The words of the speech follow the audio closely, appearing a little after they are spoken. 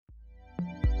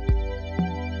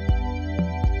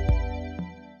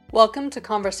Welcome to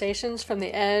Conversations from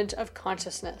the Edge of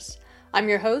Consciousness. I'm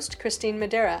your host, Christine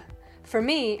Madera. For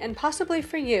me, and possibly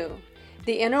for you,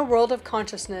 the inner world of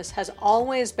consciousness has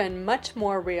always been much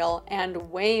more real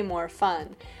and way more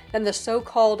fun than the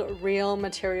so-called real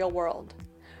material world.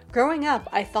 Growing up,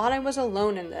 I thought I was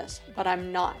alone in this, but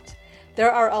I'm not.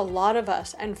 There are a lot of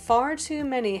us, and far too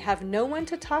many have no one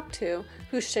to talk to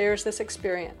who shares this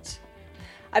experience.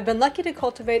 I've been lucky to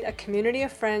cultivate a community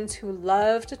of friends who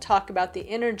love to talk about the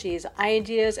energies,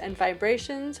 ideas, and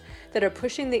vibrations that are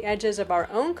pushing the edges of our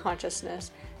own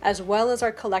consciousness, as well as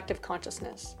our collective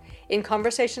consciousness. In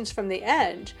Conversations from the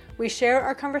Edge, we share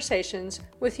our conversations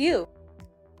with you.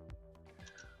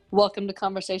 Welcome to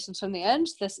Conversations from the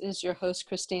Edge. This is your host,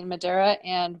 Christine Madera,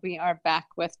 and we are back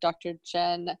with Dr.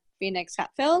 Jen Phoenix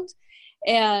Hatfield.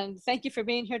 And thank you for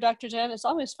being here, Dr. Jen. It's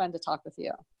always fun to talk with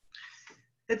you.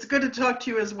 It's good to talk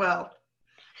to you as well.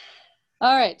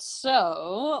 All right.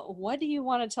 So what do you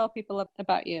want to tell people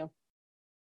about you?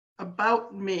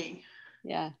 About me?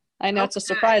 Yeah. I know. Okay. It's a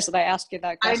surprise that I asked you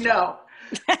that question. I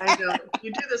know.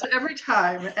 You do this every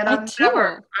time, and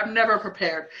I'm never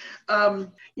prepared.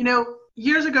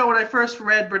 Years ago when I first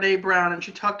read Brené Brown, and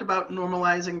she talked about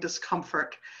normalizing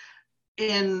discomfort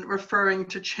in referring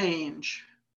to change,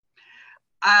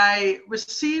 I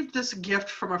received this gift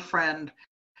from a friend.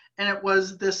 And it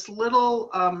was this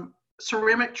little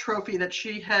ceramic trophy that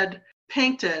she had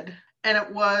painted. And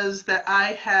it was that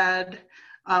I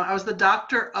was the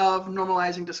doctor of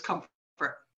normalizing discomfort.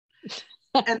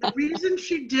 And the reason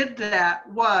she did that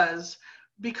was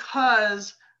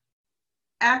because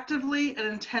actively and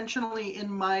intentionally in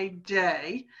my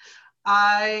day,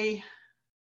 I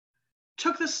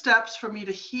took the steps for me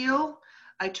to heal.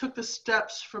 I took the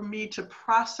steps for me to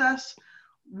process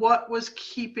what was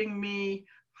keeping me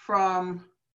from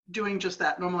doing just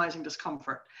that, normalizing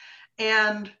discomfort.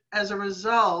 And as a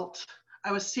result,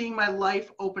 I was seeing my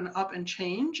life open up and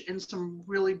change in some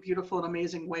really beautiful and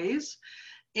amazing ways,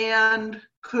 and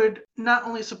could not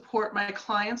only support my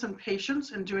clients and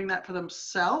patients in doing that for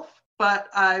themselves, but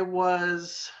I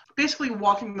was basically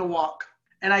walking the walk,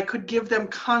 and I could give them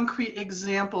concrete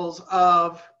examples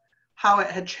of how it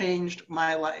had changed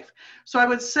my life. So I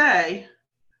would say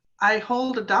I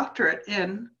hold a doctorate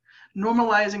in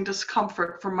normalizing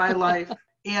discomfort for my life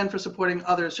and for supporting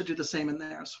others to do the same in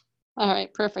theirs. All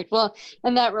right, perfect. Well,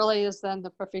 and that really is then the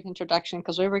perfect introduction,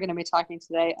 because we were going to be talking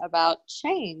today about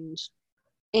change.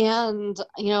 And,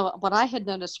 what I had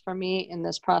noticed for me in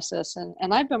this process,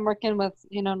 and I've been working with,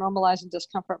 normalizing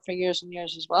discomfort for years and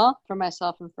years as well, for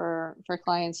myself and for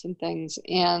clients and things.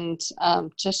 And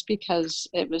just because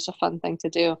it was a fun thing to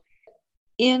do.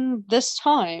 In this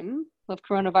time of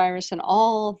coronavirus and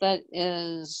all that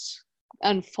is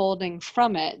unfolding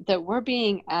from it, that we're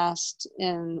being asked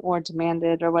or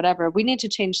demanded or whatever, we need to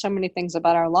change so many things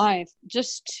about our life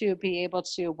just to be able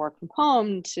to work from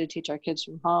home, to teach our kids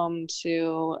from home,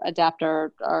 to adapt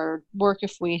our work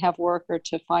if we have work, or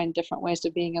to find different ways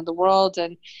of being in the world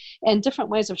and different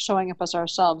ways of showing up as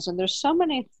ourselves. And there's so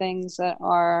many things that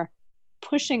are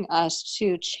pushing us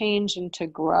to change and to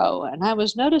grow. And I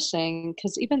was noticing,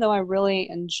 because even though I really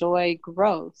enjoy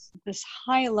growth, this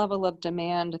high level of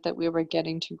demand that we were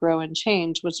getting to grow and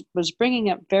change was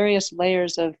bringing up various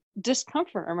layers of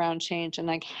discomfort around change, and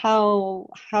like how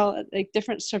like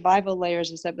different survival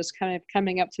layers as that was kind of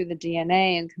coming up through the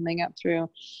DNA and coming up through,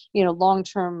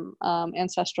 long-term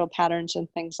ancestral patterns and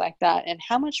things like that, and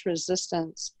how much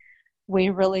resistance we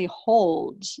really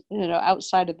hold,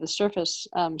 outside of the surface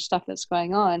stuff that's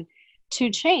going on, to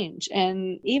change.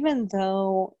 And even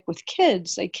though with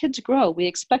kids grow, we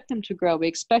expect them to grow, we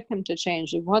expect them to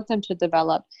change, we want them to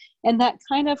develop. And that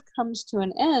kind of comes to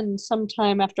an end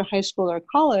sometime after high school or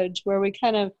college, where we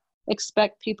kind of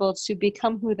expect people to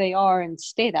become who they are and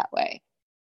stay that way.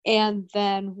 And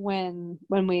then when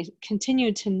we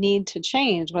continue to need to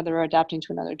change, whether we're adapting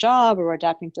to another job or we're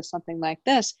adapting to something like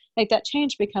this, like that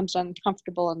change becomes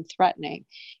uncomfortable and threatening.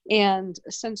 And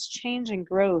since change and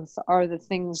growth are the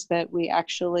things that we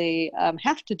actually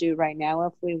have to do right now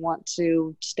if we want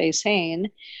to stay sane,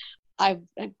 I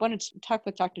wanted to talk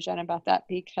with Dr. Jen about that,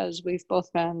 because we've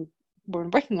both been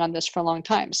working on this for a long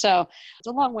time. So it's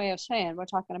a long way of saying we're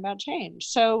talking about change.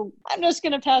 So I'm just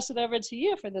going to pass it over to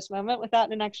you for this moment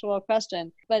without an actual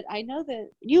question. But I know that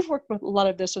you've worked with a lot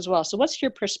of this as well. So what's your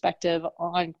perspective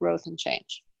on growth and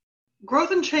change?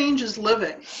 Growth and change is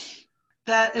living.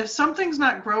 That if something's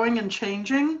not growing and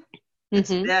changing, it's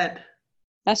dead.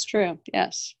 That's true.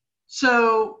 Yes.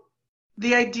 So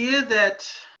the idea that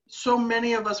so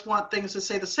many of us want things to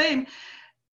stay the same,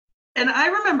 and I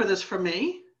remember this for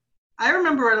me. I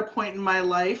remember at a point in my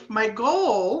life, my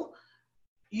goal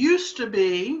used to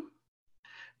be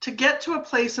to get to a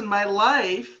place in my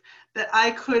life that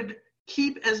I could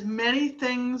keep as many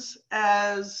things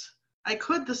as I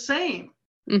could the same.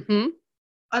 Mm-hmm.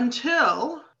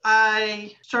 Until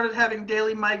I started having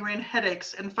daily migraine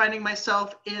headaches and finding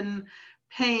myself in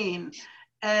pain.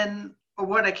 And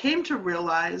what I came to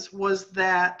realize was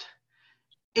that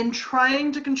in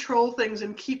trying to control things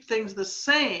and keep things the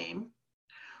same,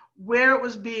 where it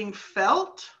was being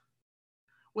felt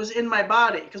was in my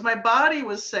body. Because my body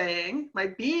was saying, my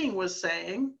being was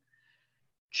saying,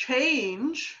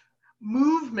 change,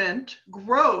 movement,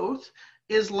 growth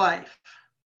is life.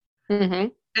 Mm-hmm.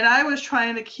 And I was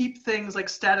trying to keep things like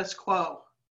status quo.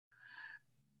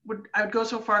 I would go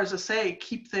so far as to say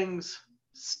keep things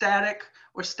static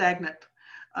or stagnant.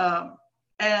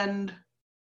 And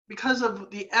because of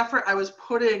the effort I was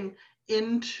putting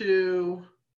into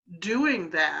doing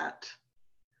that,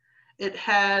 it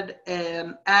had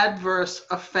an adverse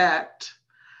effect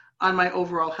on my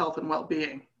overall health and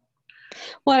well-being.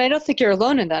 Well, I don't think you're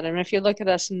alone in that. I mean, if you look at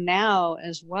us now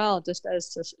as well, just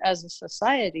as a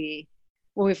society,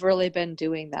 we've really been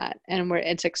doing that, and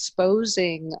it's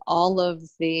exposing all of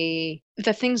the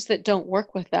things that don't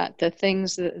work with that, the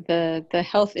things that the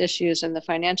health issues and the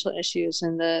financial issues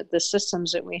and the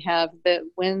systems that we have, that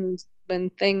when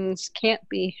things can't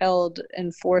be held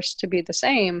and forced to be the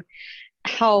same,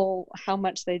 how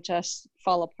much they just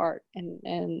fall apart.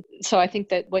 And so I think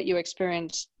that what you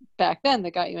experienced back then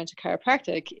that got you into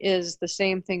chiropractic is the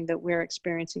same thing that we're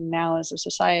experiencing now as a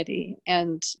society.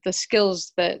 And the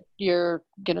skills that you're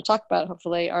going to talk about,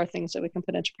 hopefully, are things that we can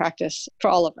put into practice for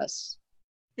all of us.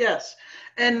 Yes.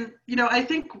 And, I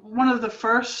think one of the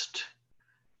first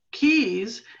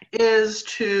keys is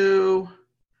to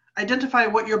identify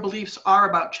what your beliefs are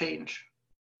about change.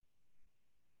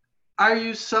 Are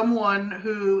you someone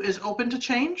who is open to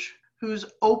change, who's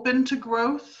open to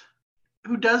growth,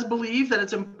 who does believe that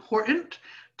it's important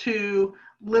to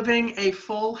living a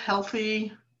full,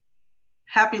 healthy,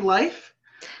 happy life?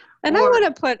 And I want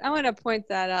to point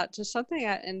that out to something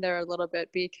in there a little bit,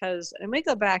 because, and we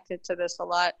go back to this a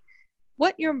lot,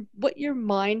 what your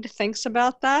mind thinks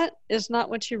about that is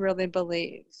not what you really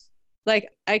believe. Like,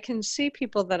 I can see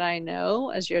people that I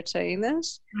know, as you're saying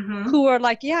this, mm-hmm. who are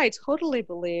like, yeah, I totally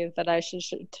believe that I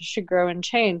should grow and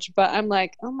change. But I'm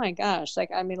like, oh my gosh, like,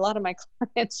 I mean, a lot of my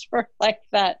clients were like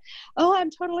that. Oh,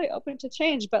 I'm totally open to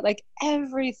change. But like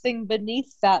everything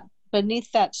beneath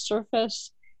that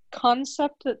surface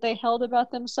concept that they held about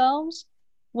themselves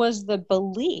was the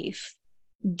belief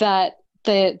that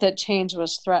that change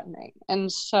was threatening.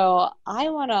 And so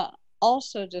I want to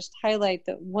also just highlight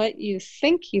that what you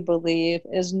think you believe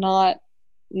is not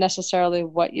necessarily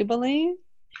what you believe.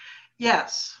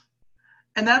 Yes.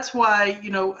 And that's why,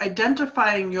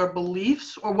 identifying your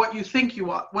beliefs or what you think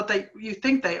you are, you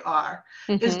think they are,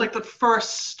 mm-hmm. is like the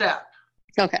first step.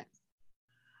 Okay.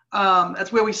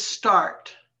 That's where we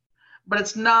start, but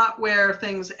it's not where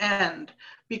things end,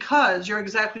 because you're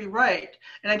exactly right.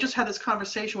 And I just had this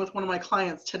conversation with one of my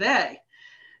clients today.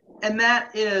 And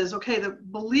that is, okay, the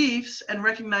beliefs and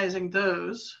recognizing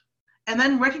those, and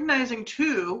then recognizing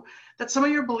too that some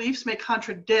of your beliefs may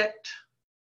contradict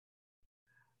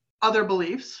other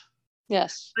beliefs.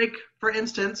 Yes. Like, for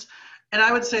instance, and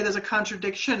I would say there's a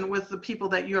contradiction with the people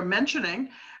that you're mentioning,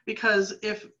 because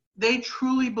if they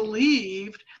truly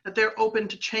believed that they're open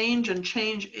to change and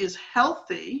change is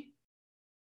healthy,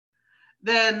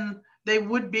 then they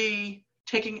would be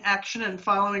taking action and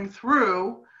following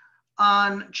through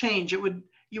on change. You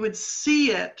would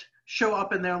see it show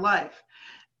up in their life.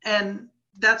 And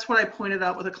that's what I pointed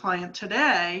out with a client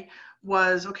today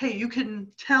was, okay, you can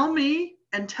tell me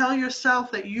and tell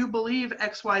yourself that you believe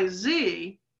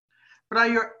XYZ, but are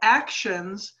your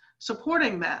actions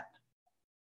supporting that?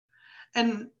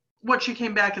 And what she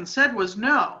came back and said was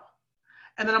no.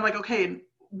 And then I'm like, okay,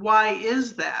 why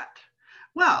is that?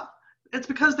 Well, it's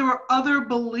because there were other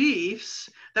beliefs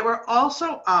that were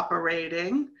also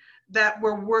operating that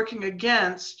were working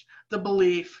against the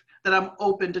belief that I'm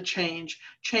open to change.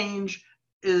 Change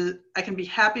is, I can be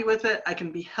happy with it, I can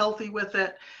be healthy with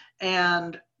it,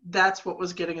 and that's what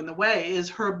was getting in the way, is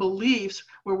her beliefs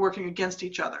were working against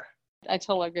each other. I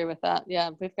totally agree with that. Yeah,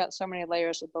 we've got so many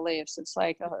layers of beliefs. It's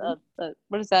like,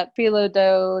 what is that phyllo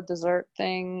dough dessert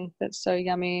thing that's so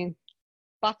yummy?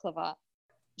 Baklava.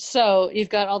 So you've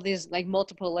got all these like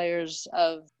multiple layers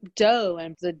of dough,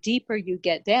 and the deeper you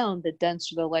get down, the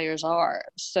denser the layers are.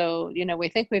 So, we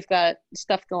think we've got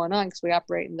stuff going on because we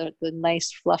operate in the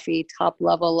nice, fluffy top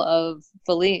level of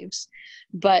beliefs,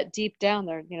 but deep down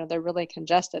they're really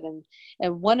congested.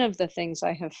 And one of the things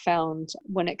I have found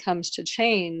when it comes to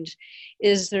change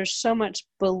is there's so much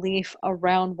belief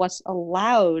around what's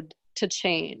allowed to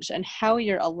change and how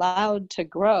you're allowed to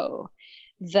grow,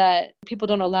 that people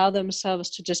don't allow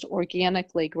themselves to just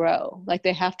organically grow. Like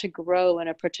they have to grow in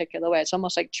a particular way. It's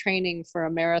almost like training for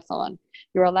a marathon.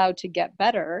 You're allowed to get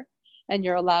better and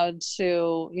you're allowed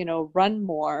to, run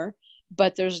more,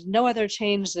 but there's no other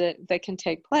change that can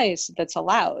take place that's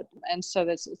allowed. And so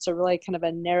it's a really kind of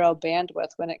a narrow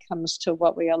bandwidth when it comes to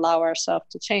what we allow ourselves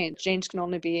to change. Change can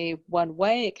only be one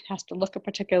way. It has to look a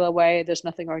particular way. There's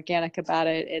nothing organic about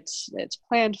it. It's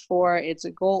planned for. It's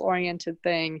a goal-oriented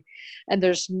thing. And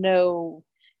there's no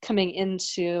coming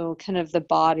into kind of the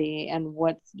body and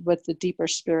what the deeper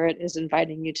spirit is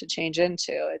inviting you to change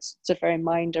into. It's a very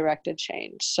mind-directed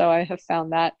change. So I have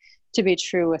found that to be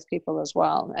true with people as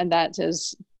well. And that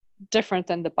is different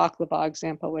than the baklava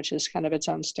example, which is kind of its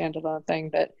own standalone thing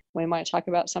that we might talk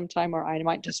about sometime, or I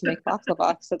might just make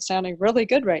baklava because it's sounding really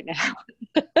good right now.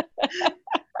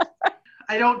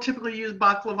 I don't typically use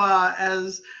baklava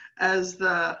as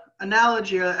the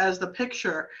analogy or as the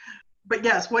picture, but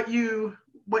yes, what you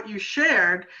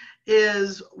shared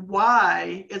is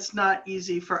why it's not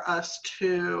easy for us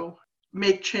to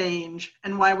make change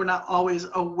and why we're not always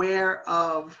aware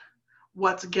of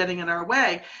what's getting in our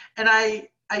way. And I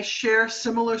share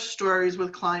similar stories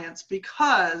with clients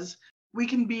because we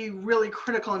can be really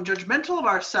critical and judgmental of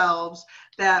ourselves,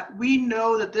 that we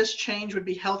know that this change would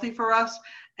be healthy for us,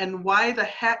 and why the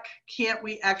heck can't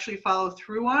we actually follow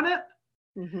through on it?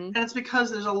 Mm-hmm. And it's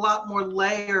because there's a lot more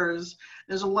layers,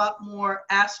 there's a lot more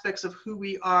aspects of who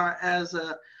we are as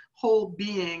a whole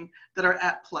being that are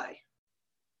at play.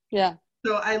 Yeah.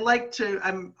 So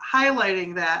I'm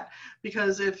highlighting that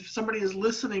because if somebody is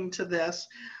listening to this,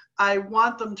 I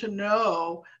want them to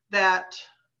know that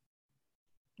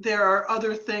there are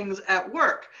other things at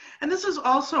work. And this is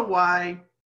also why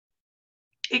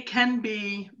it can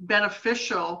be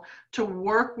beneficial to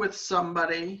work with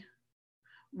somebody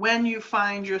when you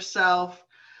find yourself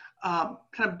kind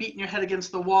of beating your head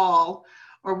against the wall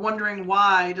or wondering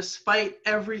why, despite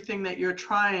everything that you're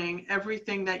trying,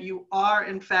 everything that you are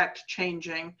in fact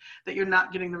changing, that you're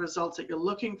not getting the results that you're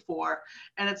looking for.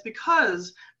 And it's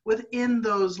because within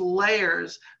those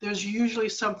layers, there's usually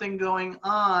something going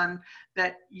on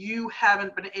that you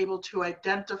haven't been able to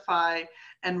identify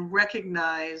and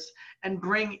recognize and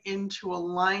bring into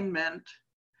alignment.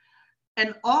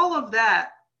 And all of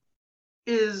that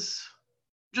is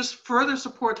just further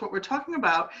supports what we're talking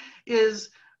about, is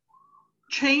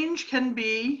change can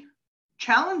be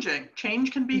challenging.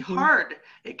 Change can be mm-hmm. hard.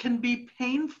 It can be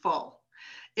painful.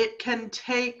 It can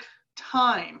take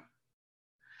time.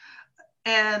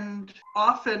 And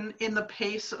often in the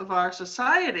pace of our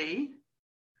society,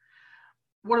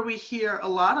 what do we hear a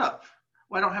lot of?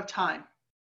 Well, I don't have time.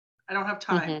 I don't have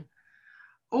time.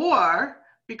 Mm-hmm. Or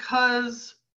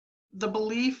because the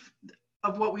belief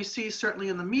of what we see certainly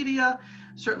in the media,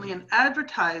 certainly in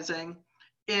advertising,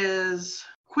 is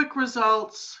quick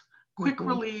results, quick mm-hmm.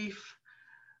 relief,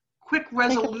 quick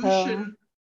resolution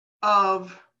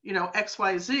of,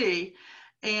 XYZ.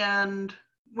 And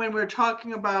when we're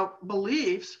talking about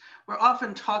beliefs, we're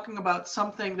often talking about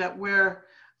something that we're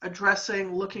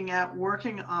addressing, looking at,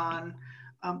 working on,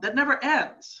 that never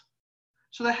ends.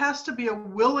 So there has to be a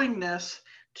willingness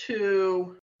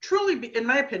to truly be, in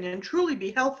my opinion, truly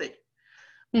be healthy.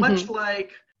 Mm-hmm. Much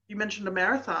like you mentioned a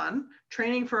marathon,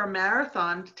 training for a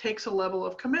marathon takes a level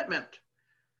of commitment.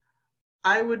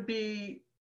 I would be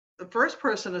the first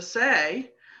person to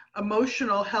say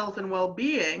emotional health and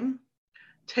well-being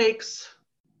takes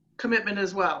commitment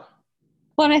as well.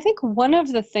 Well, and I think one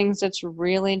of the things that's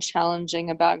really challenging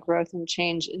about growth and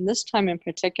change in this time in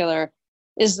particular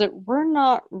is that we're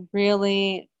not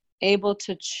really able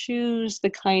to choose the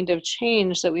kind of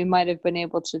change that we might have been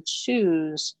able to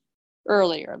choose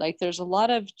earlier. Like there's a lot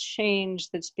of change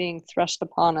that's being thrust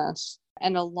upon us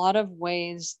and a lot of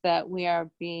ways that we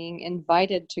are being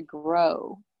invited to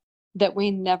grow that we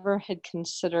never had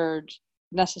considered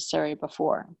necessary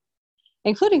before,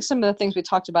 including some of the things we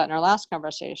talked about in our last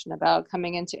conversation about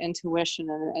coming into intuition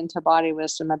and into body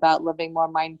wisdom, about living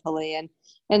more mindfully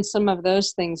and some of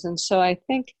those things. And so I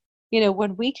think,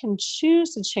 when we can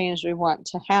choose the change we want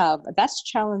to have, that's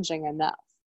challenging enough.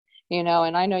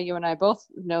 And I know you and I both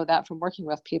know that from working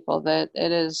with people, that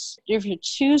it is, if you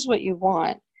choose what you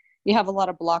want, you have a lot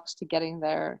of blocks to getting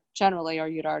there generally, or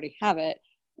you'd already have it.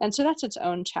 And so that's its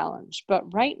own challenge.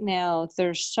 But right now,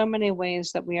 there's so many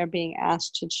ways that we are being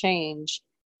asked to change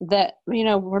that,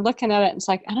 we're looking at it and it's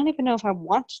like, I don't even know if I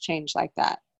want to change like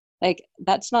that. Like,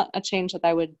 that's not a change that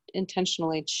I would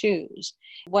intentionally choose.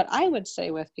 What I would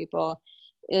say with people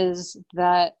is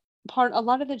that a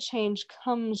lot of the change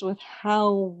comes with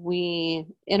how we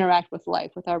interact with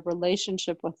life, with our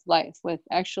relationship with life, with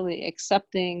actually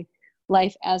accepting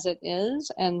life as it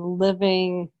is and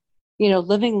living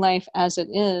life as it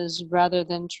is rather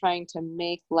than trying to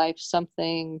make life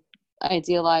something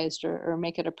idealized or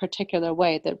make it a particular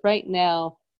way. That right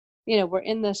now, we're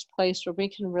in this place where we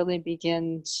can really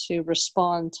begin to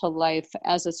respond to life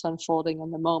as it's unfolding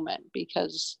in the moment,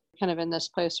 because kind of in this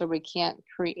place where we can't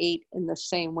create in the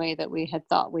same way that we had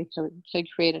thought we could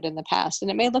create it in the past.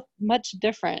 And it may look much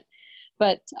different,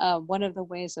 but one of the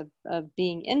ways of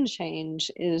being in change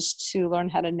is to learn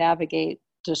how to navigate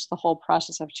just the whole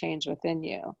process of change within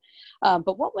you.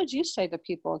 But what would you say to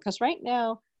people? Because right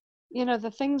now,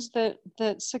 the things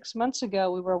that 6 months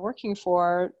ago we were working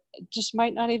for just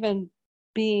might not even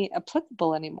be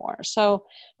applicable anymore. So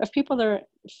if people are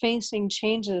facing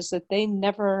changes that they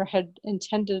never had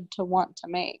intended to want to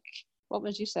make, what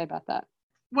would you say about that?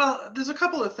 Well, there's a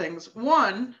couple of things.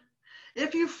 One,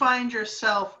 if you find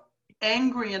yourself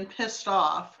angry and pissed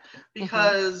off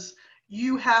because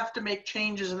you have to make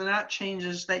changes and they're not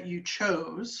changes that you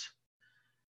chose,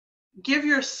 give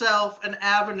yourself an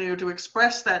avenue to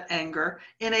express that anger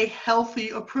in a healthy,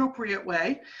 appropriate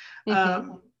way.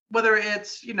 Whether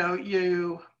it's,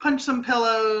 you punch some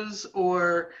pillows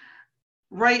or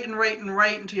write and write and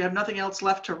write until you have nothing else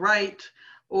left to write,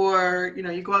 or,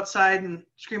 you go outside and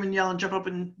scream and yell and jump up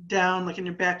and down like in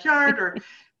your backyard, or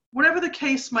whatever the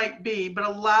case might be, but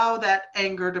allow that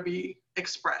anger to be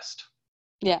expressed.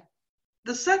 Yeah.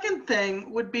 The second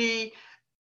thing would be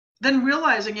then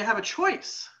realizing you have a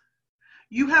choice.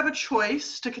 You have a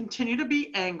choice to continue to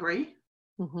be angry,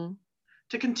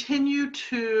 to continue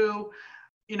to,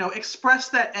 express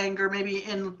that anger maybe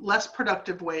in less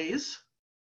productive ways,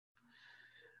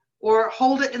 or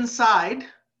hold it inside,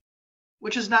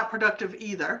 which is not productive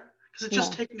either, because it's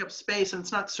just taking up space and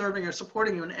it's not serving or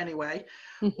supporting you in any way.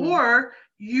 Or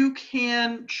you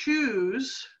can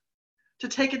choose to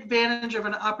take advantage of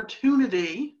an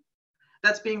opportunity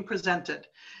that's being presented.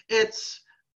 It's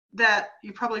that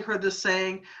you probably heard this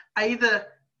saying, I either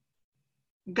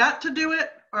got to do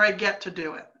it or I get to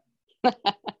do it.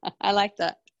 I like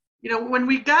that. When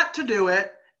we got to do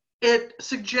it, it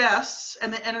suggests,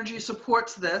 and the energy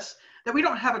supports this, that we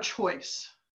don't have a choice.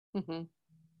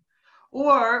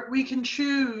 Or we can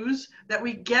choose that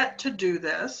we get to do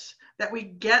this, that we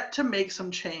get to make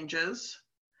some changes,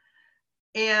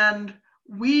 and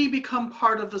we become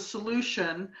part of the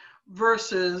solution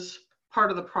versus part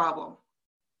of the problem.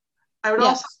 I would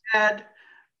also add,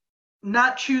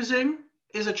 not choosing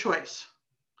is a choice.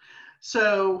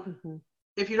 So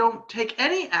if you don't take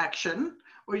any action,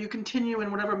 or you continue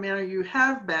in whatever manner you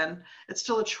have been, it's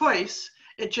still a choice.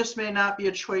 It just may not be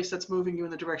a choice that's moving you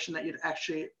in the direction that you'd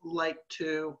actually like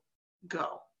to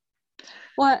go.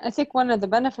 Well, I think one of the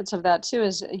benefits of that too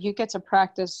is you get to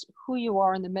practice who you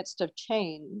are in the midst of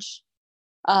change,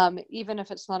 even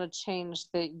if it's not a change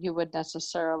that you would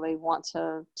necessarily want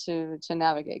to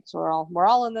navigate. So we're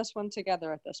all in this one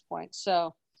together at this point.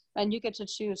 So, and you get to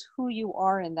choose who you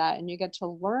are in that, and you get to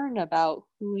learn about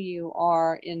who you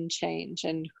are in change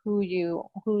and who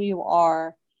you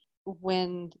are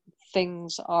when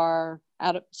things are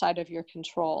outside of your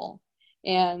control,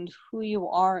 and who you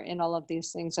are in all of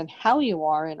these things and how you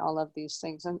are in all of these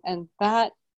things. And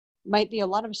that might be a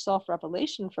lot of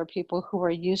self-revelation for people who are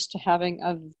used to having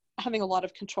a lot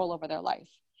of control over their life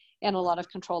and a lot of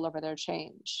control over their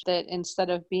change. That instead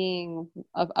of being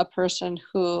a person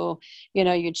who,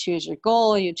 you choose your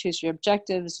goal, you choose your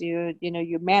objectives, you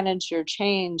manage your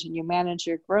change and you manage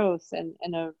your growth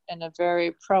in a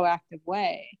very proactive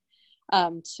way,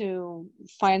 to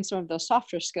find some of those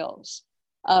softer skills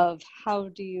of how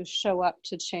do you show up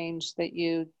to change that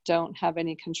you don't have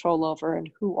any control over, and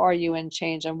who are you in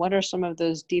change, and what are some of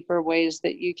those deeper ways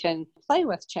that you can play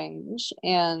with change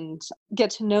and get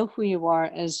to know who you are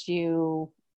as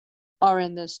you are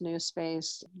in this new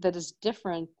space that is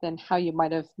different than how you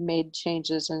might have made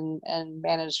changes and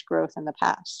managed growth in the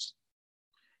past.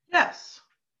 Yes.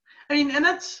 I mean, and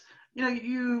that's,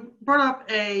 you brought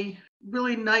up a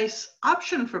really nice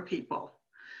option for people.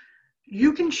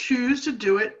 You can choose to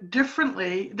do it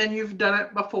differently than you've done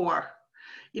it before.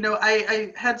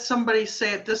 I had somebody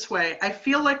say it this way: I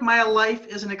feel like my life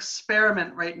is an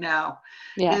experiment right now.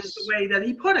 Yes. Is the way that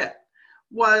he put it.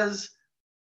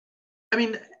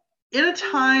 In a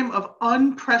time of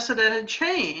unprecedented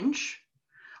change,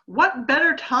 what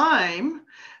better time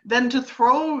than to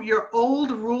throw your old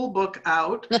rule book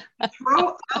out,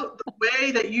 throw out the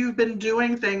way that you've been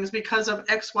doing things because of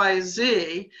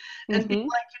XYZ, and be like,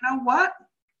 you know what?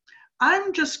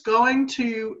 I'm just going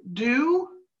to do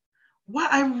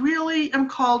what I really am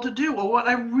called to do, or what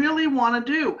I really want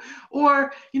to do.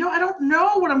 Or, I don't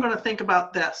know what I'm going to think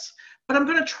about this, but I'm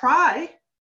going to try.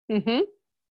 Mm-hmm.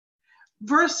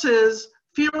 Versus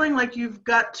feeling like you've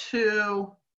got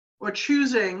to, or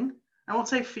choosing, I won't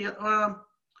say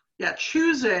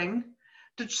choosing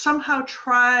to somehow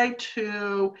try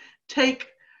to take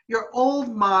your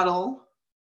old model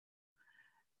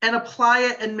and apply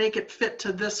it and make it fit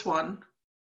to this one,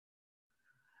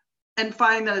 and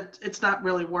find that it's not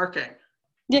really working.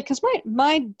 Yeah, because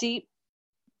my deep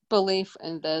belief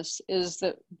in this is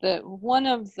that one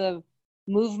of the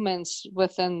movements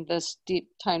within this deep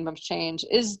time of change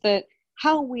is that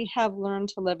how we have learned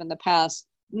to live in the past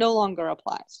no longer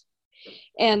applies.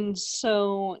 And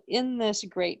so in this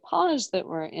great pause that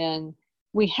we're in,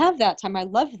 we have that time. I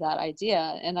love that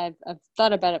idea. And I've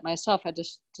thought about it myself. I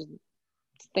just didn't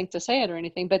think to say it or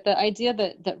anything. But the idea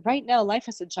that right now life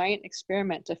is a giant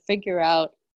experiment to figure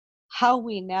out how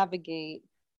we navigate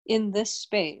in this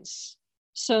space,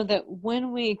 so that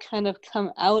when we kind of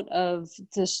come out of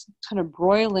this kind of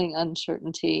broiling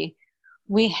uncertainty,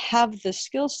 we have the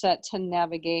skill set to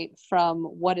navigate from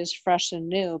what is fresh and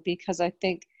new. Because I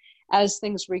think as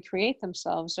things recreate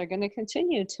themselves, are going to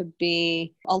continue to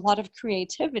be a lot of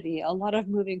creativity, a lot of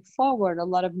moving forward, a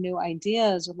lot of new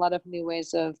ideas, a lot of new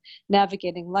ways of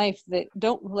navigating life that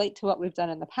don't relate to what we've done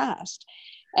in the past.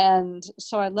 And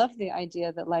so I love the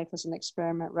idea that life is an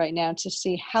experiment right now, to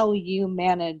see how you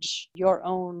manage your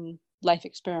own life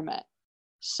experiment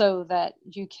so that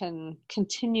you can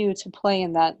continue to play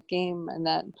in that game and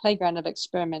that playground of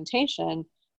experimentation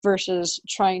versus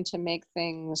trying to make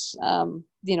things,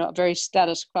 very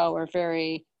status quo or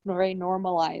very, very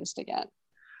normalized again.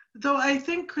 Though I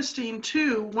think, Christine,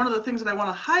 too, one of the things that I want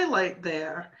to highlight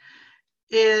there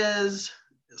is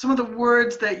some of the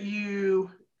words that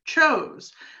you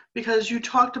chose, because you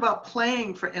talked about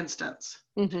playing, for instance.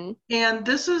 Mm-hmm. And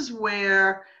this is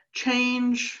where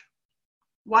change,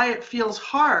 why it feels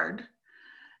hard,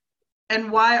 and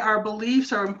why our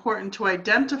beliefs are important to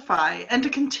identify and to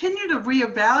continue to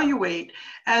reevaluate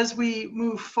as we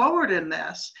move forward in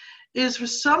this, is for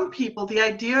some people, the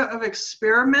idea of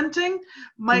experimenting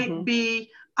might be,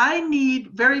 I need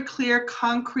very clear,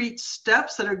 concrete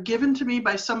steps that are given to me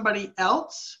by somebody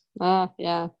else.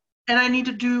 Yeah. And I need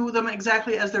to do them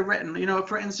exactly as they're written,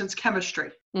 for instance,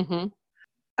 chemistry. Mm-hmm.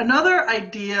 Another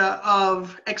idea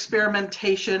of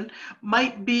experimentation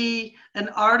might be an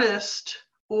artist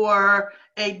or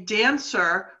a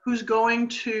dancer who's going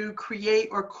to create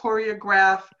or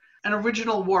choreograph an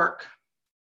original work.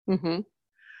 Mm-hmm.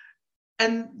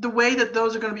 And the way that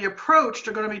those are going to be approached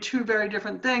are going to be two very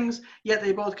different things, yet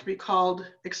they both can be called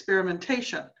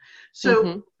experimentation.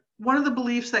 So one of the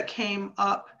beliefs that came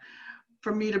up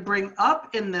for me to bring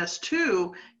up in this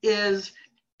too is,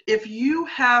 if you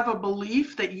have a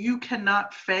belief that you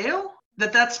cannot fail,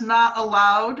 that's not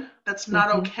allowed, that's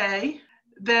not okay,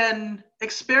 then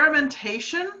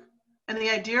experimentation and the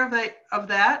idea of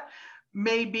that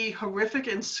may be horrific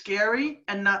and scary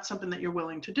and not something that you're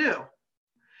willing to do.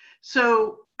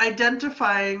 So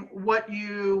identifying what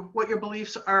your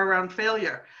beliefs are around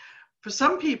failure. For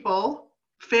some people,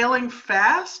 failing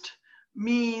fast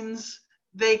means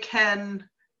they can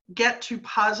get to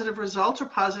positive results or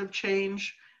positive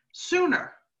change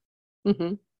sooner.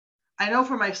 Mm-hmm. I know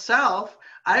for myself,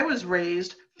 I was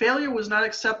raised, failure was not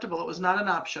acceptable. It was not an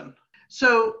option.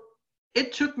 So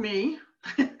it took me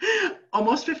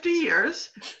almost 50 years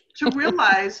to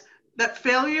realize that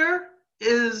failure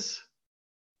is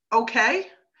okay.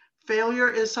 Failure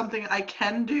is something I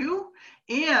can do.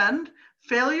 And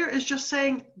failure is just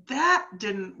saying that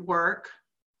didn't work.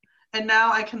 And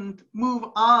now I can move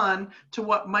on to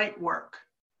what might work.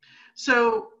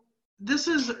 So this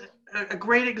is a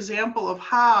great example of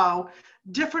how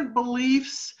different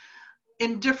beliefs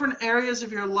in different areas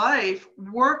of your life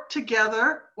work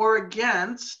together or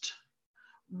against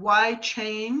why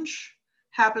change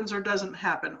happens or doesn't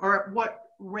happen, or at what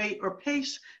rate or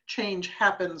pace change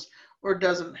happens or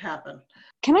doesn't happen.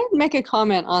 Can I make a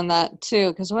comment on that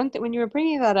too? Because when you were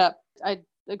bringing that up, I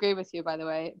agree with you, by the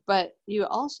way, but you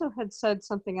also had said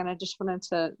something, and I just wanted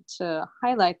to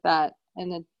highlight that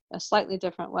in a slightly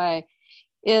different way,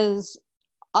 is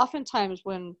oftentimes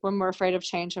when we're afraid of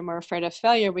change and we're afraid of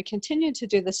failure, we continue to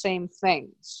do the same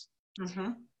things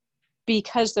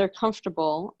because they're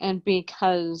comfortable, and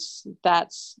because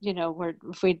that's,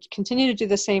 if we continue to do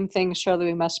the same things, surely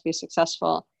we must be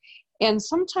successful. And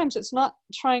sometimes it's not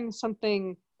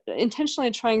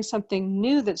intentionally trying something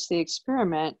new that's the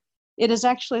experiment. It is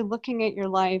actually looking at your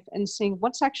life and seeing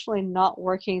what's actually not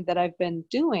working that I've been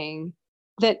doing,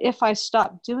 that if I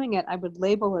stopped doing it, I would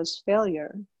label as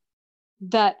failure.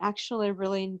 that actually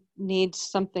really needs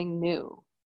something new.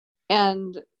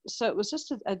 And so it was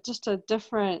just a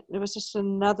different, it was just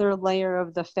another layer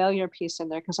of the failure piece in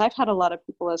there. Because I've had a lot of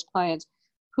people as clients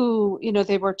who,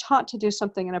 they were taught to do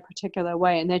something in a particular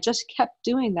way, and they just kept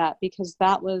doing that because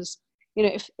that was,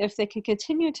 if they could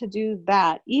continue to do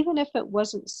that, even if it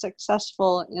wasn't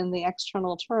successful in the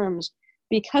external terms,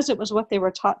 because it was what they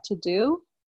were taught to do,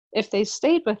 if they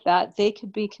stayed with that, they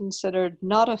could be considered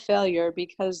not a failure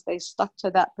because they stuck to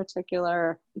that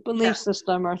particular belief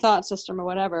system or thought system or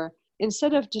whatever,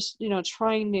 instead of just,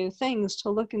 trying new things, to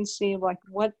look and see like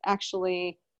what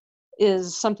actually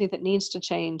is something that needs to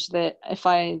change, that if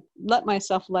I let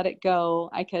myself let it go,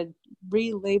 I could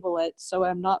relabel it so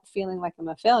I'm not feeling like I'm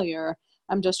a failure.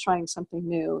 I'm just trying something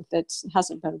new that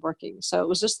hasn't been working. So it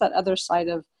was just that other side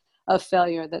of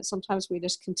failure, that sometimes we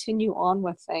just continue on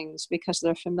with things because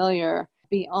they're familiar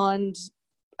beyond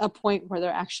a point where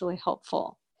they're actually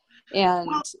helpful. And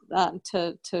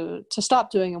to stop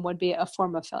doing them would be a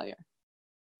form of failure.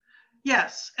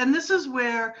 Yes. And this is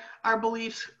where our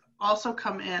beliefs also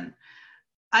come in.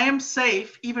 I am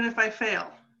safe even if I fail.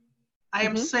 I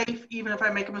am safe even if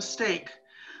I make a mistake.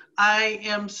 I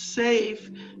am safe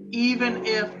even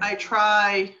if I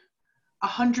try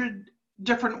 100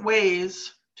 different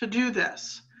ways to do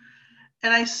this.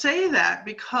 And I say that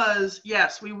because,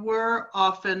 yes, we were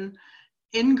often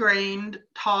ingrained,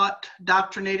 taught,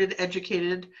 doctrinated,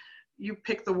 educated, you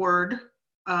pick the word,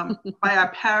 by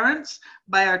our parents,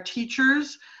 by our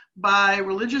teachers, by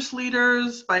religious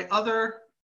leaders, by other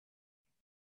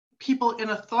people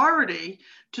in authority,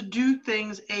 to do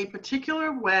things a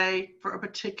particular way for a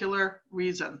particular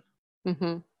reason.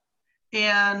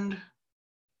 And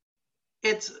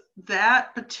it's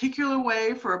that particular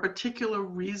way for a particular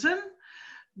reason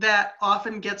that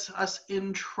often gets us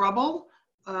in trouble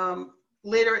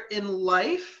later in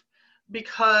life,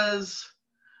 because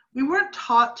we weren't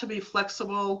taught to be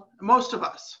flexible, most of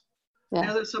us. I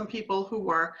know there's some people who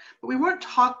were, but we weren't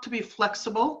taught to be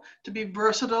flexible, to be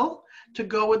versatile, to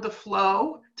go with the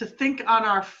flow, to think on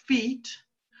our feet.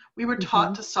 We were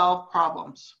taught to solve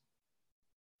problems.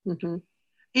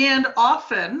 And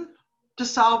often to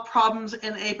solve problems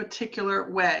in a particular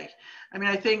way. I mean,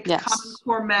 I think Common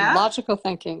Core math. Logical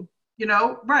thinking.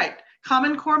 Right.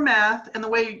 Common Core math and the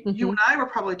way you and I were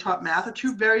probably taught math are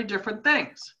two very different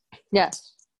things.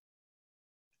 Yes.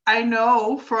 I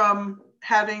know from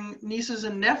having nieces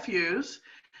and nephews,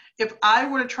 if I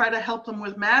were to try to help them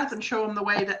with math and show them the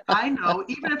way that I know,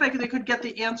 even if they could get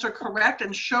the answer correct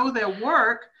and show their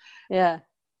work,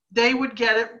 they would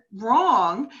get it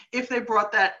wrong if they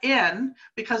brought that in,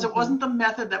 because it wasn't the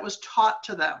method that was taught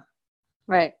to them.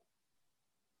 Right.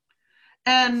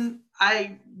 And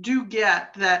I do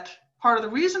get that part of the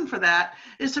reason for that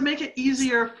is to make it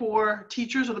easier for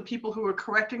teachers or the people who are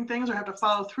correcting things or have to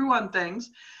follow through on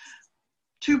things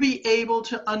to be able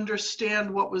to understand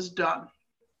what was done.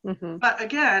 But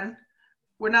again,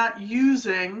 we're not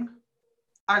using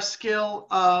our skill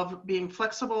of being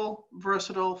flexible,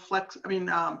 versatile,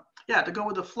 to go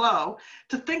with the flow,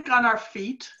 to think on our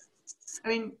feet. I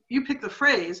mean, you pick the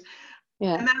phrase,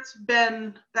 and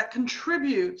that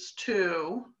contributes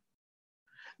to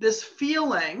this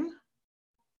feeling,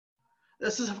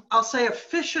 I'll say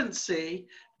efficiency,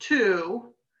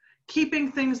 to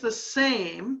keeping things the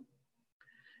same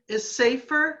is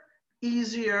safer,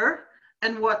 easier,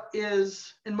 and what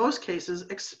is, in most cases,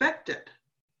 expected.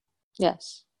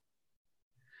 Yes.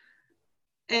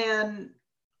 And,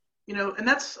 and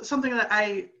that's something that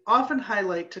I often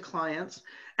highlight to clients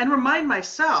and remind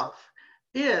myself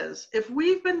is, if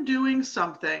we've been doing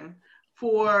something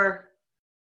for,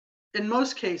 in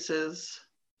most cases,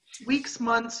 weeks,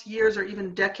 months, years, or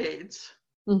even decades,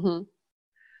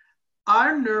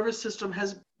 our nervous system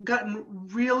has gotten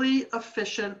really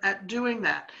efficient at doing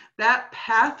that. That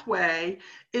pathway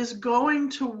is going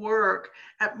to work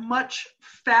at much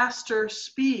faster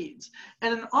speeds.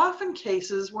 And in often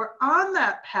cases, we're on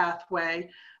that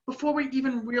pathway before we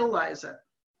even realize it.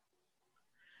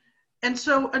 And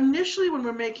so initially when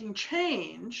we're making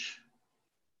change,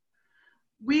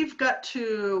 we've got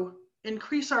to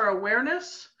increase our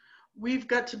awareness. We've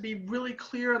got to be really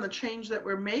clear on the change that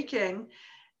we're making,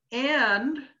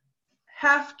 and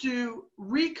have to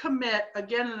recommit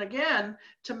again and again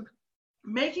to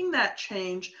making that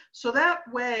change, so that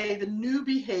way the new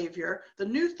behavior, the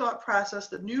new thought process,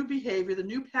 the new behavior, the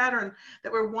new pattern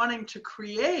that we're wanting to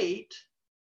create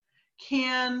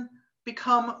can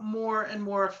become more and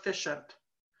more efficient.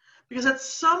 Because at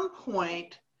some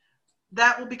point,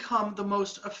 that will become the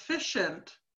most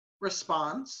efficient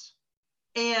response,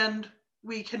 and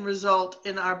we can result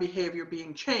in our behavior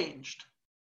being changed.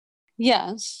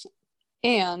 Yes.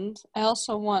 And I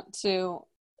also want to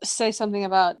say something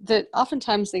about that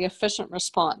oftentimes the efficient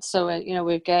response. So,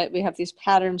 we have these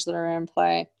patterns that are in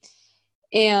play.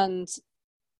 And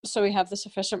so we have this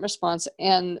efficient response,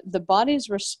 and the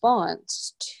body's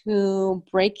response to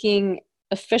breaking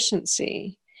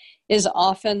efficiency is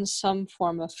often some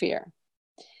form of fear.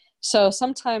 So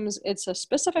sometimes it's a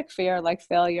specific fear like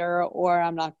failure or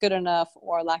I'm not good enough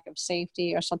or lack of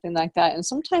safety or something like that. And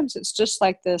sometimes it's just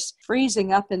like this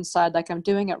freezing up inside, like I'm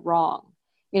doing it wrong.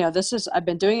 I've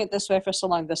been doing it this way for so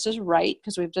long. This is right,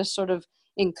 because we've just sort of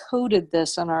encoded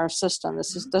this in our system.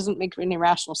 Doesn't make any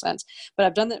rational sense, but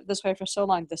I've done it this way for so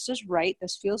long. This is right.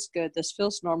 This feels good. This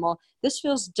feels normal. This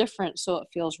feels different. So it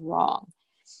feels wrong.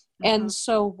 And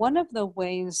so one of the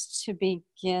ways to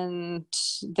begin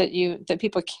that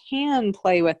people can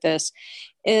play with this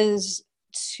is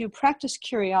to practice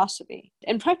curiosity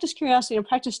and practice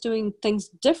doing things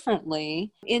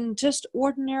differently in just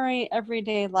ordinary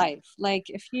everyday life. Like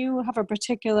if you have a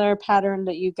particular pattern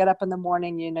that you get up in the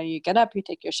morning, you get up, you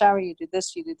take your shower, you do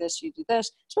this, you do this, you do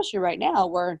this, especially right now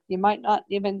where you might not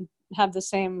even have the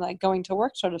same like going to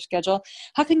work sort of schedule.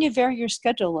 How can you vary your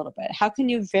schedule a little bit? How can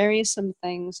you vary some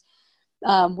things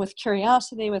with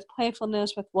curiosity, with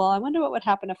playfulness, with, well, I wonder what would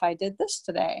happen if I did this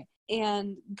today,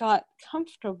 and got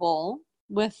comfortable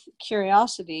with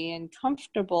curiosity and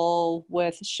comfortable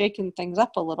with shaking things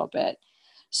up a little bit,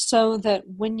 so that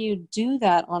when you do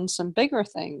that on some bigger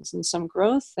things and some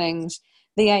growth things,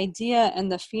 the idea and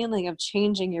the feeling of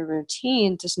changing your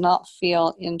routine does not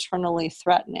feel internally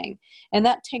threatening. And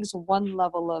that takes one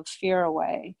level of fear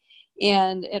away.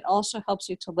 And it also helps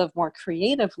you to live more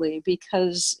creatively,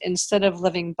 because instead of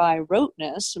living by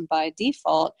roteness and by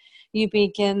default, you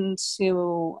begin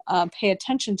to pay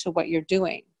attention to what you're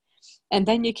doing. And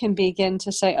then you can begin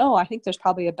to say, oh, I think there's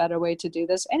probably a better way to do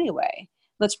this anyway.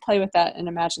 Let's play with that and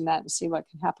imagine that and see what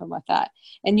can happen with that.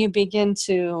 And you begin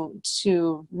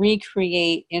to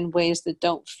recreate in ways that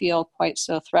don't feel quite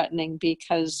so threatening,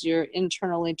 because you're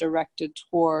internally directed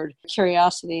toward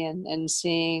curiosity and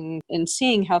seeing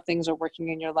how things are working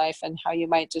in your life and how you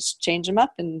might just change them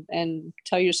up and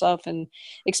tell yourself and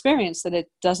experience that it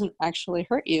doesn't actually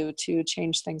hurt you to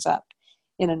change things up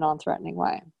in a non-threatening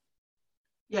way.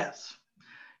 Yes.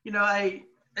 I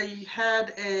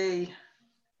had a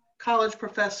college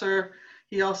professor.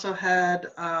 He also had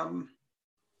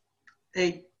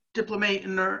a diplomate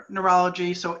in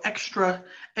neurology, so extra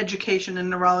education in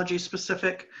neurology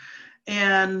specific.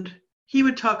 And he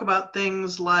would talk about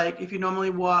things like if you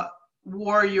normally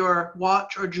wore your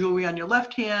watch or jewelry on your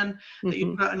left hand, that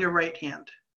you put it on your right hand.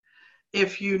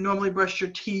 If you normally brush your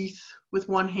teeth with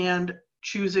one hand,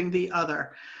 choosing the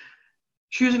other.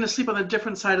 Choosing to sleep on a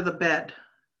different side of the bed.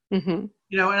 And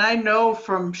I know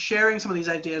from sharing some of these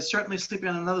ideas, certainly sleeping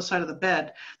on another side of the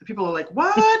bed, that people are like,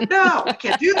 what? No, I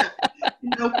can't do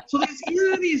that. So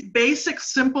these basic,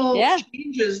 simple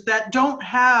changes that don't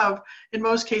have, in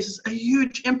most cases, a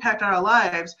huge impact on our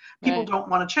lives, people don't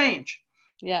want to change.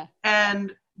 Yeah.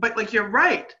 But like, you're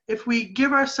right. If we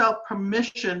give ourselves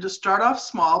permission to start off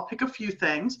small, pick a few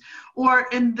things, or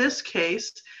in this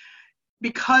case,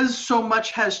 because so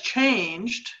much has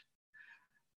changed,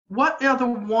 what are the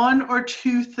one or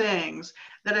two things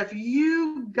that if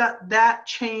you got that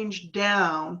change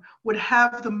down would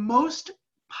have the most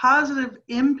positive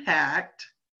impact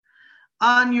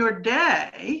on your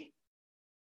day,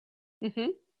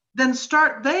 then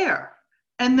start there.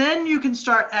 And then you can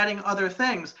start adding other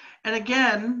things. And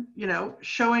again,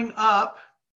 showing up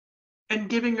and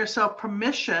giving yourself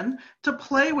permission to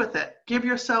play with it. Give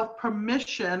yourself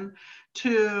permission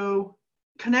to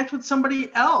connect with somebody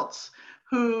else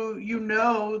who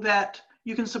that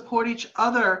you can support each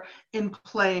other in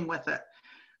playing with it.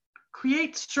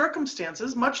 Create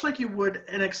circumstances, much like you would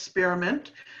an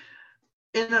experiment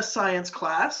in a science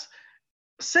class.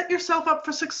 Set yourself up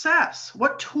for success.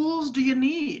 What tools do you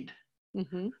need?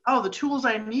 Oh, the tools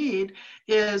I need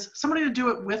is somebody to do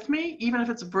it with me, even if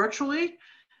it's virtually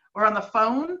or on the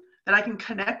phone, that I can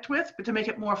connect with, but to make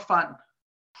it more fun.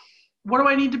 What do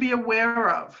I need to be aware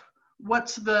of?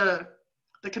 What's the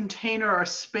container or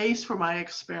space for my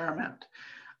experiment?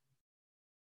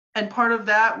 And part of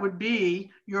that would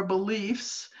be your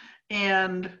beliefs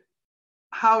and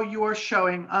how you're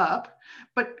showing up.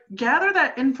 But gather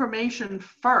that information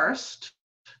first.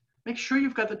 Make sure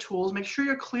you've got the tools. Make sure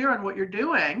you're clear on what you're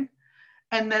doing,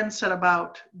 and then set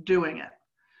about doing it.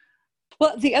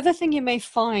 Well, the other thing you may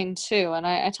find too, and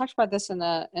I talked about this in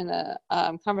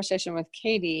a conversation with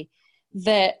Katie,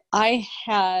 that I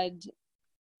had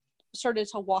started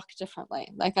to walk differently.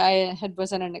 Like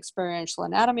was in an experiential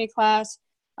anatomy class.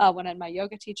 when I had my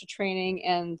yoga teacher training,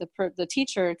 and the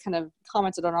teacher kind of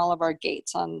commented on all of our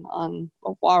gaits on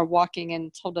our walking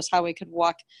and told us how we could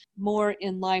walk more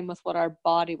in line with what our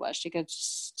body was. She could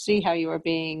see how you were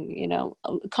being,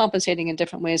 compensating in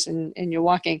different ways in your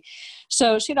walking.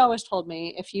 So she'd always told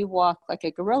me, if you walk like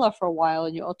a gorilla for a while,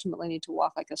 and you ultimately need to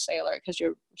walk like a sailor, because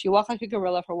if you walk like a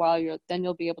gorilla for a while, then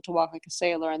you'll be able to walk like a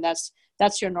sailor, and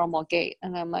that's your normal gait.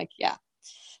 And I'm like, yeah.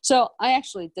 So I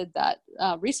actually did that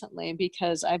recently,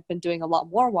 because I've been doing a lot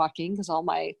more walking because all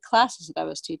my classes that I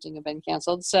was teaching have been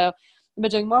canceled. So I've been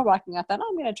doing more walking. I thought,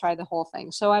 I'm going to try the whole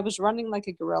thing. So I was running like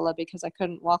a gorilla because I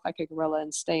couldn't walk like a gorilla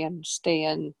and stay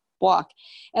in walk.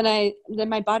 And then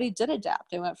my body did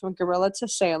adapt. I went from gorilla to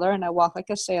sailor, and I walk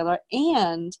like a sailor.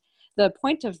 And the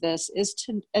point of this is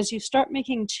as you start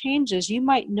making changes, you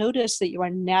might notice that you are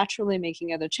naturally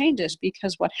making other changes,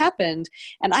 because what happened,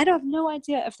 and I have no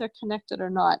idea if they're connected or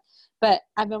not, but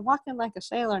I've been walking like a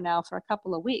sailor now for a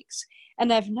couple of weeks,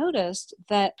 and I've noticed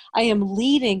that I am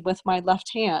leading with my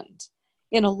left hand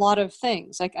in a lot of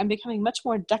things. Like, I'm becoming much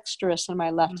more dexterous in my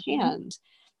left hand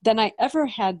than I ever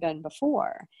had been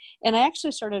before. And I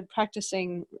actually started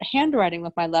practicing handwriting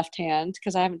with my left hand,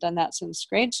 because I haven't done that since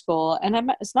grade school.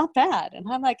 And it's not bad. And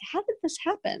I'm like, how did this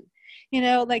happen?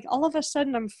 Like, all of a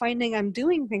sudden I'm finding I'm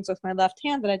doing things with my left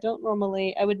hand that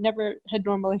I would never had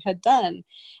normally had done.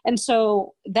 And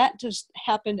so that just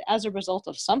happened as a result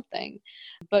of something.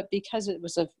 But because it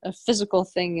was a physical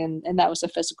thing, and that was a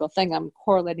physical thing, I'm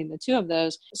correlating the two of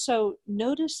those. So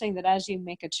noticing that as you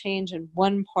make a change in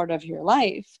one part of your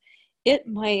life, it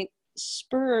might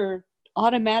spur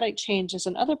automatic changes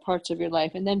in other parts of your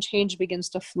life, and then change begins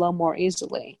to flow more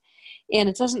easily. And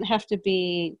it doesn't have to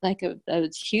be like a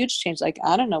huge change. Like,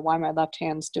 I don't know why my left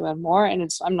hand's doing more, and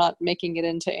I'm not making it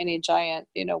into any giant,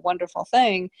 wonderful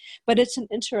thing, but it's an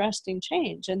interesting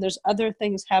change. And there's other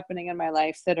things happening in my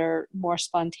life that are more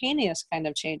spontaneous kind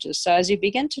of changes. So as you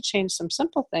begin to change some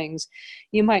simple things,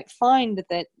 you might find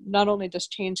that not only does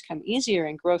change come easier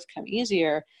and growth come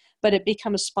easier, but it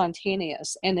becomes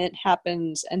spontaneous, and it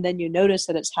happens, and then you notice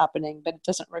that it's happening, but it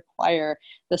doesn't require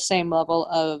the same level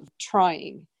of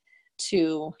trying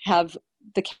to have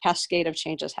the cascade of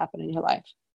changes happen in your life.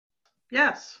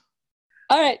 Yes.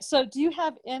 All right. So do you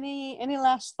have any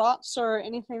last thoughts or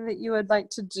anything that you would like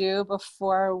to do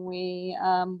before we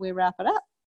wrap it up?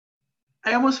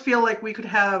 I almost feel like we could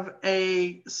have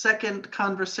a second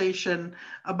conversation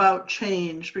about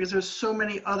change, because there's so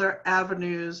many other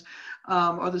avenues,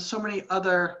 or there's so many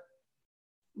other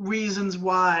reasons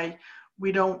why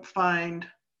we don't find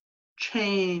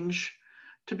change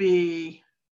to be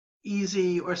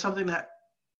easy, or something that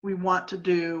we want to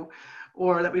do,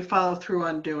 or that we follow through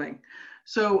on doing.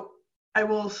 So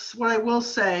what I will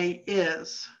say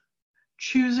is,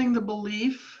 choosing the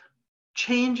belief,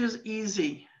 change is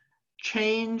easy.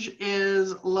 Change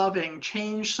is loving.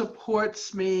 Change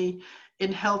supports me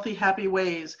in healthy, happy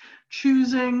ways.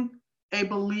 Choosing a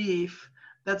belief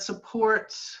that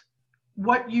supports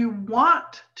what you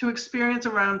want to experience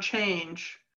around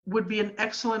change would be an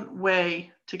excellent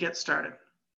way to get started.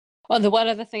 Well, the one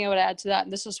other thing I would add to that,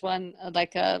 and this is one,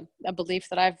 like a belief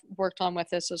that I've worked on with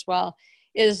this as well,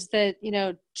 is that,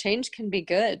 change can be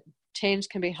good. Change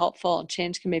can be helpful.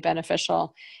 Change can be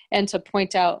beneficial. And to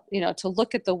point out, to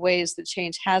look at the ways that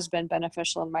change has been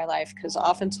beneficial in my life, because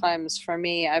oftentimes for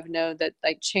me, I've known that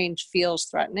like change feels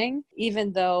threatening,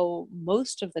 even though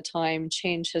most of the time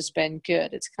change has been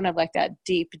good. It's kind of like that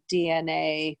deep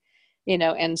DNA,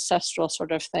 ancestral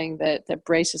sort of thing that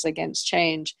braces against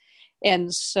change.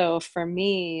 And so for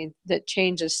me, that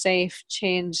change is safe,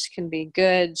 change can be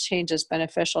good, change is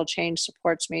beneficial, change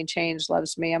supports me, change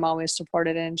loves me, I'm always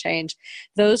supported in change.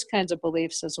 Those kinds of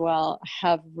beliefs as well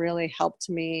have really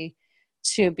helped me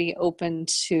to be open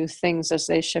to things as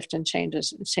they shift and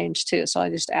change too. So I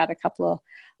just add a couple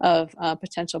of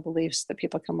potential beliefs that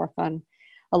people can work on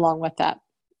along with that.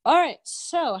 All right,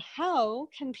 so how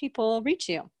can people reach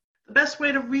you? The best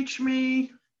way to reach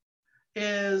me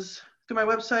is to my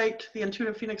website,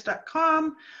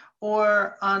 theintuitivephoenix.com,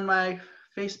 or on my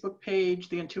Facebook page,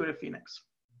 The Intuitive Phoenix.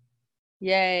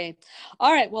 Yay.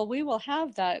 All right. Well, we will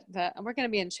have that. We're going to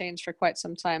be in change for quite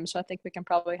some time. So I think we can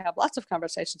probably have lots of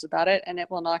conversations about it, and it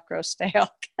will not grow stale,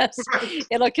 because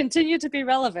it'll continue to be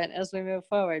relevant as we move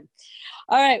forward.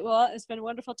 All right. Well, it's been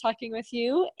wonderful talking with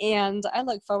you, and I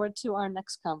look forward to our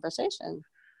next conversation.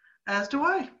 As do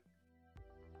I.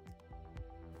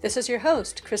 This is your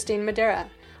host, Christine Madera.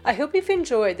 I hope you've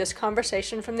enjoyed this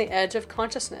conversation from the edge of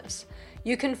consciousness.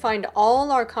 You can find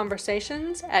all our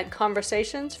conversations at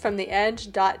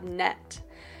conversationsfromtheedge.net.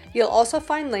 You'll also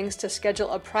find links to schedule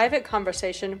a private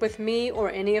conversation with me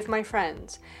or any of my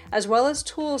friends, as well as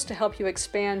tools to help you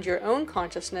expand your own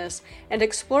consciousness and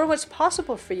explore what's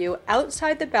possible for you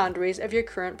outside the boundaries of your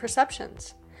current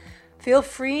perceptions. Feel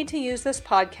free to use this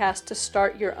podcast to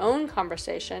start your own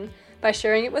conversation by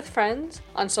sharing it with friends,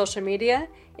 on social media,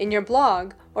 in your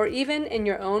blog, or even in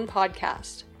your own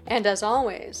podcast. And as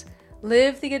always,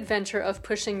 live the adventure of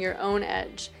pushing your own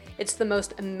edge. It's the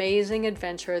most amazing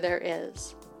adventure there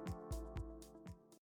is.